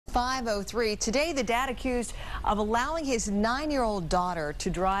5:03. Today, the dad accused of allowing his 9-year-old daughter to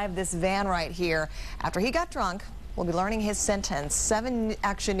drive this van right here after he got drunk. We'll be learning his sentence. 7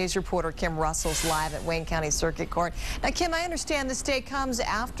 Action News reporter Kim Russell's live at Wayne County Circuit Court. Now, Kim, I understand this day comes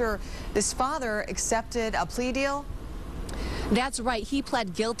after this father accepted a plea deal. That's right. He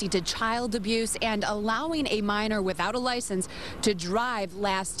pled guilty to child abuse and allowing a minor without a license to drive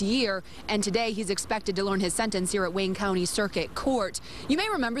last year. And today he's expected to learn his sentence here at Wayne County Circuit Court. You may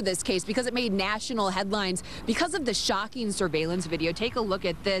remember this case because it made national headlines because of the shocking surveillance video. Take a look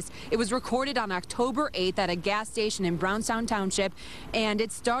at this. It was recorded on October 8th at a gas station in Brownstown Township, and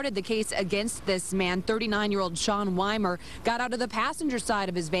it started the case against this man. 39-year-old Sean Weimer got out of the passenger side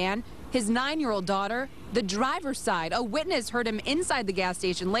of his van. His 9-year-old daughter, the driver's side. A witness heard him inside the gas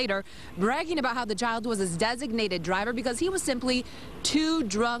station later bragging about how the child was his designated driver because he was simply too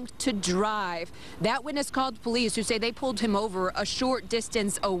drunk to drive. That witness called police, who say they pulled him over a short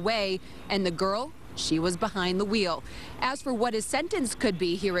distance away, and the girl, she was behind the wheel. As for what his sentence could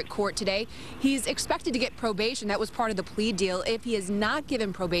be here at court today, he's expected to get probation. That was part of the plea deal. If he is not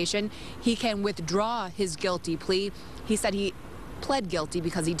given probation, he can withdraw his guilty plea. He said he pled guilty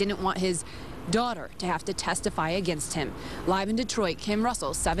because he didn't want his daughter to have to testify against him. Live in Detroit, Kim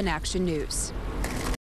Russell, 7 Action News.